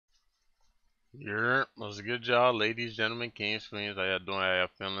Was a good job, ladies, gentlemen, kings, queens. How y'all doing? How y'all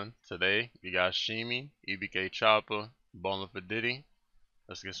feeling? Today, we got Sheemy, EBK Choppa, Ballin4Diddy.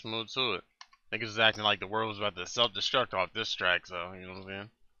 Let's get smooth to it. Niggas was acting like the world was about to self-destruct off this track, so, you know what I'm saying?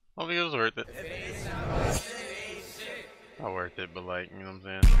 Hopefully it was worth it. Not worth it, but like, you know what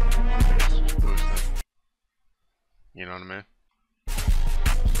I'm saying? Boosting. You know what I mean?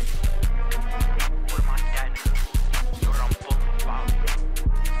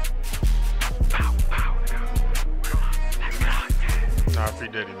 Nah, free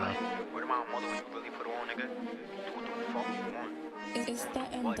Diddy, man. Where my mother when you really put on, nigga? Do what the fuck you want. It's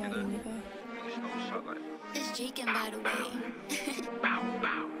that M daddy, nigga. Niggas know what's up, like. It's Jekin, by the way.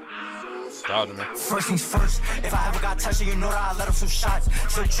 Shout man. First things first, if I ever got touched, you know that I let up some shots.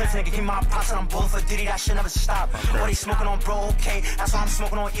 Still trips, nigga, give my props and I'm Ballin4Diddy, that shit never stop. What they smoking on, bro, okay, that's why I'm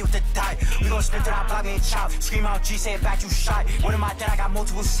smoking on E with the dye. We gon' spin to that block and chop, scream out G, say it back, you shot. Where am I dead, I got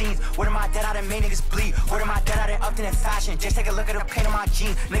multiple scenes. Where am I dead, I done made niggas bleed. Where am I dead, I done upped in fashion. Just take a look at the paint on my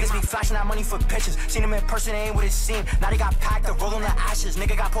jeans. Niggas be flashing that money for pictures. Seen them in person, they ain't what it seemed. Now they got packed up, rolling the ashes.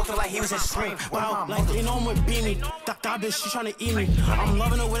 Nigga got poked up like he was in Scream. Wow, like they know I'm with beat me. That bitch, she tryna eat me. I'm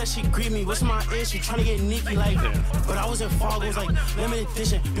loving the way that she greet me. What's my ear? She tryna get sneaky like. But I was in Fargo's like limited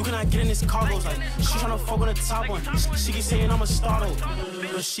edition. You cannot get in this cargo's like. She tryna fuck with the top one. She keep saying I'm a star though,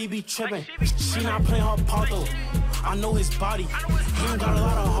 but she be tripping. She not playing her part though. I know his body. He ain't got a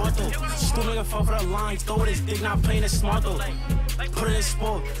lot of heart though. Still nigga fall for the lines. Throw with his dick, not playing it smart though. Put it in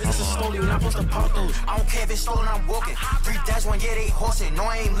sport. This is a story. You're not supposed to pop those. I don't care if it's stolen, I'm walking. 3 dash, 1 year, they horsing. No,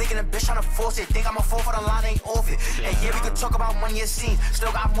 I ain't licking a bitch tryna force it. Think I'm a fall for the line, ain't off it. And yeah, we could talk about money and scenes.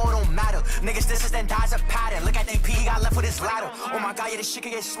 Still got more, don't matter. Niggas, this is then dies a pattern. Look at they P, he got left with his ladder. Oh my god, yeah, this shit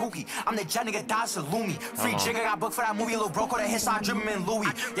could get spooky. I'm the jet nigga, die salute me. Free Jigga got booked for that movie. Lil' bro caught a hit, so I drip him in Louis.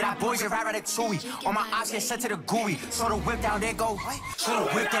 Yeah, that boy's a rat ratatouille. All my ops get sent to the gooey. So the whip down, they go. So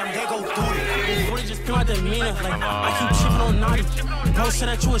the whip down, they go through it. Before they just feel like demeanor. Like, I keep chipping on naughty. Bro said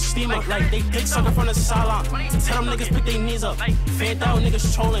that you a steamer. Like, they dick sucker from the sideline. Tell them niggas pick their knees up. Fanned out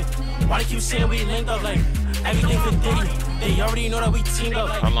niggas trolling. Why they keep saying we linked up? Like, everything for Diddy. They already know that we teamed up.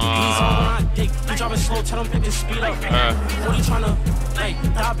 Like, he's on my dick. He driving slow, tell them pick the speed up. What he tryna, like,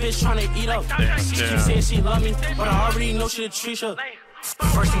 that bitch tryna eat up. She keep saying she love me, but I already know she a Trisha.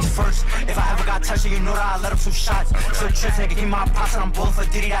 First things first, if I ever got touched, you know that I let up some shots. Still trips, nigga, give my props and I'm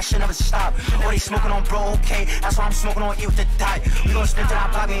Ballin4Diddy, that shit never stop. What they smoking on, bro, okay, that's why I'm smoking on E with the dye. We gon' spin to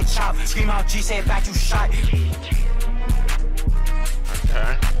that block and chop, scream out G, say it back, you shot.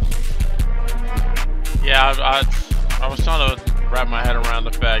 Okay. Yeah, I was trying to wrap my head around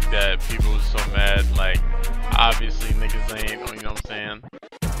the fact that people was so mad. Like, obviously niggas ain't, you know what I'm saying?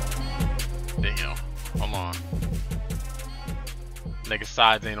 Damn, hold on. Niggas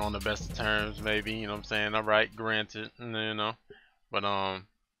sides ain't on the best of terms, maybe, you know what I'm saying? Alright, granted, you know. But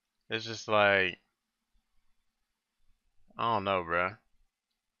it's just like, I don't know, bruh.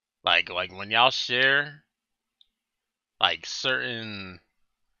 Like when y'all share like certain,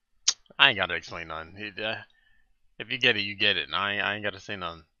 I ain't gotta explain nothing. If you get it, you get it. And I ain't gotta say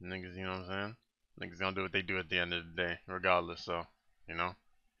nothing. Niggas, you know what I'm saying? Niggas gonna do what they do at the end of the day, regardless, so, you know.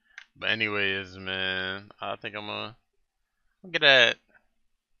 But anyways, man, I think I'm gonna get at,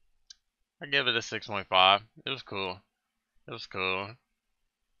 I give it a 6.5. It was cool. It was cool.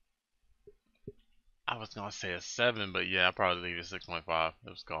 I was gonna say a 7, but yeah, I'll probably leave it 6.5. It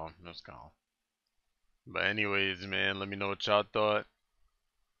was calm. It was calm. But anyways, man, let me know what y'all thought.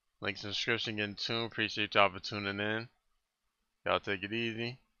 Links in the description, get in tune. Appreciate y'all for tuning in. Y'all take it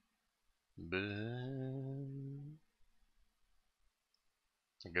easy.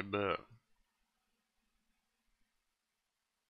 Goodbye.